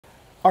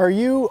Are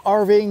you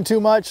RVing too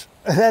much?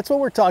 That's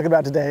what we're talking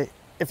about today.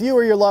 If you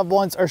or your loved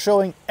ones are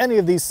showing any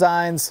of these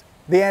signs,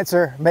 the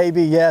answer may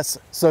be yes,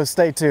 so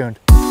stay tuned.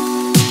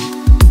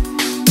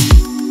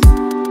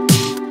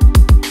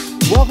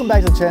 Welcome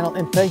back to the channel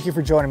and thank you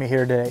for joining me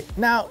here today.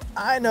 Now,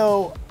 I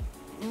know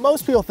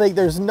most people think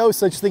there's no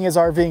such thing as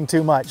RVing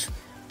too much,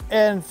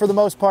 and for the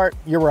most part,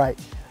 you're right.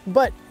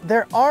 But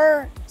there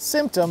are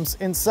symptoms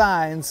and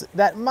signs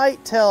that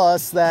might tell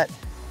us that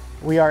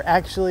we are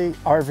actually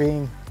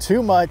RVing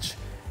too much.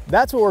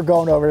 That's what we're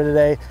going over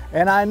today,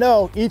 and I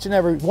know each and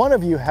every one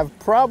of you have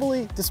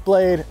probably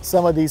displayed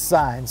some of these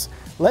signs.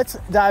 Let's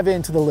dive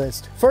into the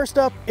list. First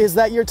up is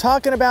that you're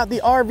talking about the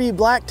RV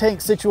black tank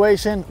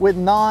situation with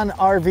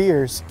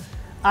non-RVers.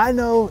 I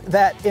know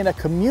that in a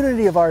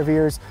community of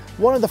RVers,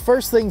 one of the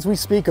first things we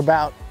speak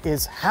about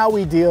is how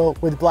we deal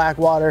with black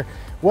water,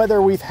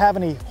 whether we have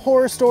any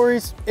horror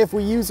stories, if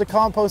we use a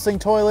composting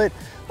toilet,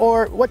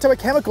 or what type of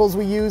chemicals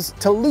we use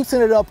to loosen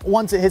it up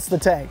once it hits the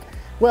tank.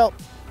 Well,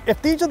 if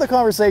these are the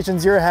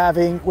conversations you're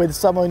having with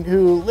someone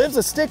who lives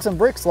a sticks and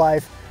bricks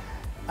life,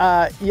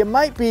 you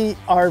might be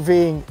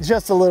RVing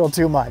just a little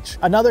too much.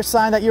 Another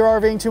sign that you're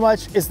RVing too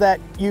much is that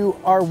you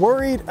are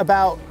worried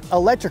about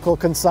electrical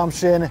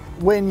consumption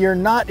when you're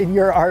not in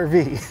your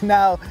RV.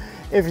 Now,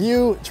 if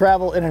you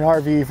travel in an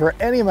RV for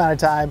any amount of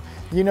time,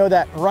 you know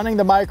that running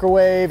the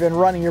microwave and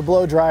running your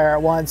blow dryer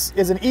at once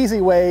is an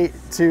easy way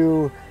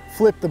to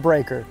flip the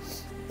breaker.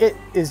 It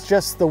is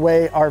just the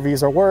way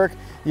RVs are work.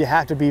 You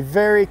have to be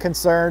very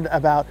concerned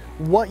about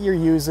what you're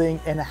using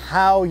and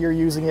how you're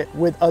using it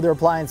with other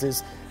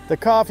appliances. The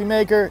coffee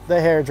maker, the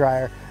hair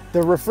dryer,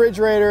 the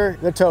refrigerator,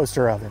 the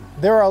toaster oven.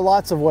 There are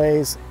lots of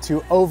ways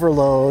to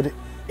overload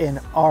an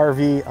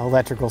RV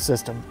electrical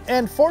system.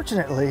 And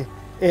fortunately,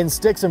 in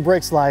sticks and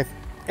bricks life,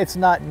 it's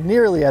not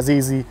nearly as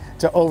easy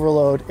to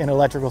overload an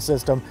electrical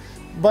system.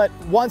 But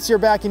once you're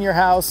back in your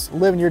house,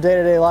 living your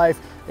day-to-day life,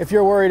 if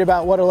you're worried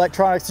about what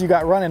electronics you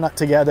got running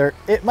together,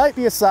 it might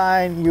be a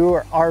sign you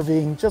are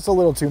RVing just a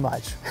little too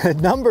much.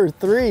 Number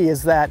 3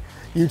 is that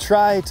you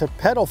try to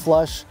pedal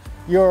flush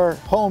your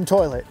home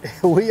toilet.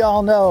 We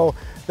all know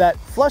that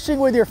flushing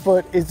with your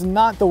foot is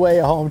not the way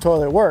a home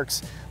toilet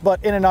works,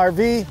 but in an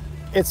RV,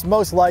 it's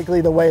most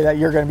likely the way that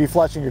you're going to be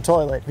flushing your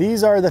toilet.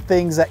 These are the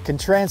things that can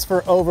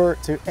transfer over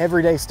to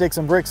everyday sticks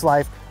and bricks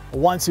life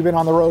once you've been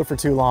on the road for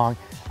too long.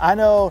 I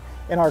know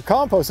in our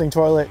composting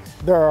toilet,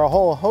 there are a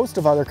whole host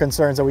of other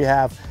concerns that we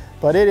have,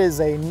 but it is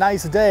a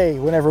nice day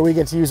whenever we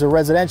get to use a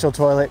residential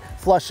toilet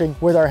flushing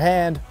with our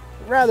hand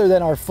rather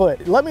than our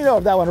foot. Let me know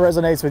if that one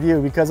resonates with you,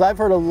 because I've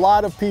heard a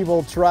lot of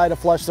people try to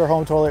flush their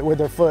home toilet with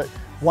their foot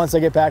once they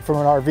get back from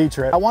an RV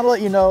trip. I want to let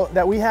you know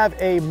that we have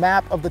a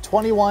map of the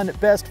 21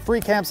 best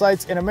free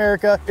campsites in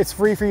America. It's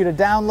free for you to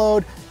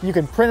download. You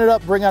can print it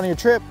up, bring it on your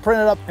trip,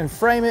 print it up and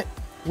frame it.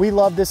 We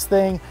love this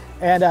thing.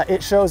 And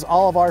it shows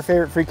all of our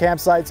favorite free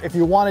campsites. If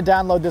you want to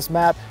download this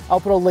map, I'll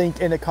put a link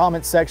in the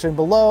comments section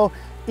below.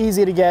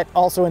 Easy to get,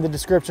 also in the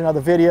description of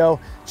the video.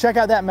 Check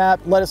out that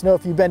map, let us know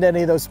if you've been to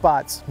any of those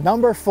spots.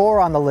 Number 4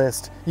 on the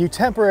list, you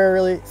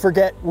temporarily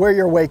forget where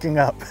you're waking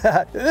up.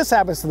 This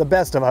happens to the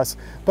best of us,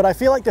 but I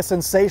feel like the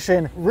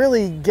sensation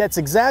really gets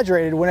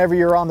exaggerated whenever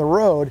you're on the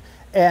road.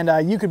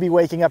 And you could be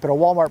waking up at a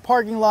Walmart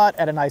parking lot,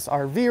 at a nice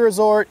RV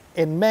resort,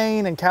 in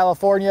Maine and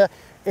California.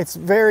 It's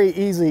very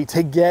easy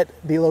to get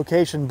the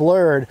location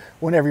blurred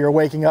whenever you're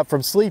waking up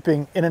from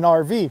sleeping in an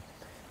RV.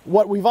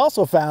 What we've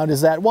also found is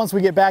that once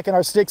we get back in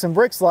our sticks and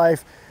bricks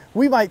life,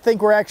 we might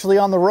think we're actually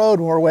on the road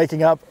when we're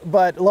waking up,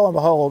 but lo and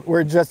behold,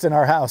 we're just in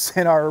our house,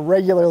 in our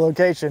regular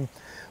location.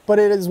 But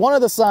it is one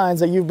of the signs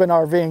that you've been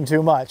RVing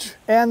too much.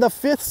 And the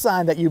 5th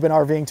sign that you've been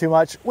RVing too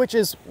much, which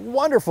is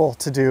wonderful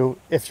to do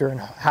if you're in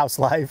house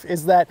life,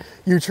 is that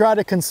you try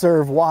to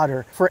conserve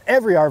water. For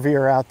every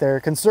RVer out there,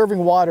 conserving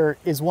water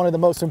is one of the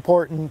most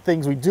important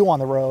things we do on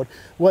the road.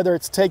 Whether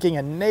it's taking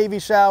a Navy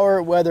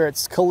shower, whether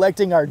it's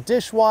collecting our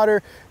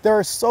dishwater, there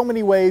are so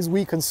many ways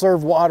we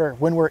conserve water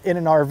when we're in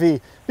an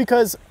RV,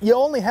 because you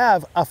only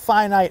have a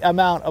finite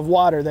amount of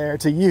water there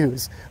to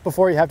use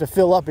before you have to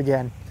fill up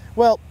again.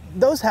 Well,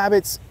 those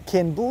habits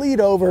can bleed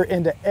over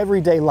into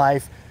everyday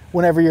life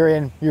whenever you're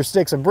in your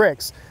sticks and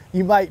bricks.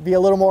 You might be a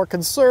little more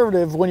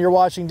conservative when you're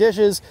washing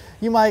dishes.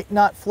 You might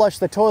not flush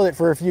the toilet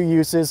for a few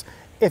uses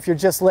if you're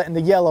just letting the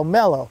yellow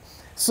mellow.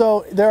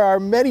 So there are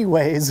many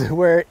ways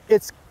where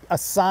it's a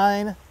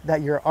sign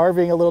that you're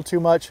RVing a little too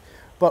much,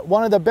 but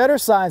one of the better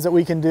signs that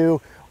we can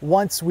do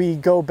once we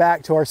go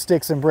back to our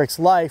sticks and bricks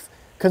life,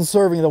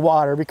 conserving the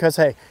water, because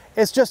hey,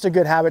 it's just a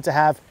good habit to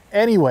have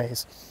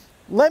anyways.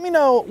 Let me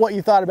know what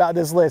you thought about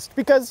this list,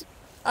 because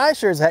I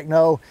sure as heck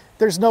know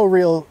there's no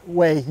real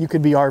way you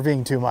could be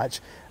RVing too much.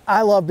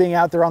 I love being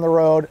out there on the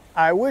road.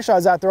 I wish I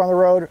was out there on the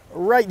road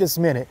right this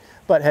minute,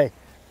 but hey,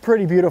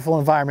 pretty beautiful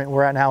environment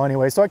we're at now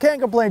anyway, so I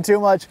can't complain too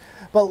much.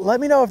 But let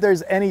me know if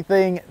there's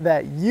anything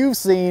that you've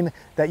seen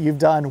that you've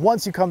done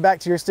once you come back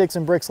to your sticks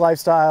and bricks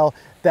lifestyle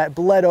that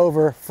bled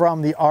over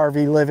from the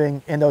RV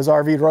living in those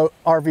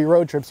RV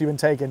road trips you've been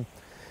taking.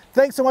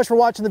 Thanks so much for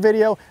watching the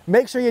video.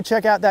 Make sure you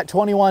check out that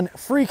 21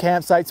 free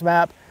campsites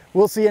map.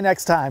 We'll see you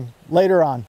next time. Later on.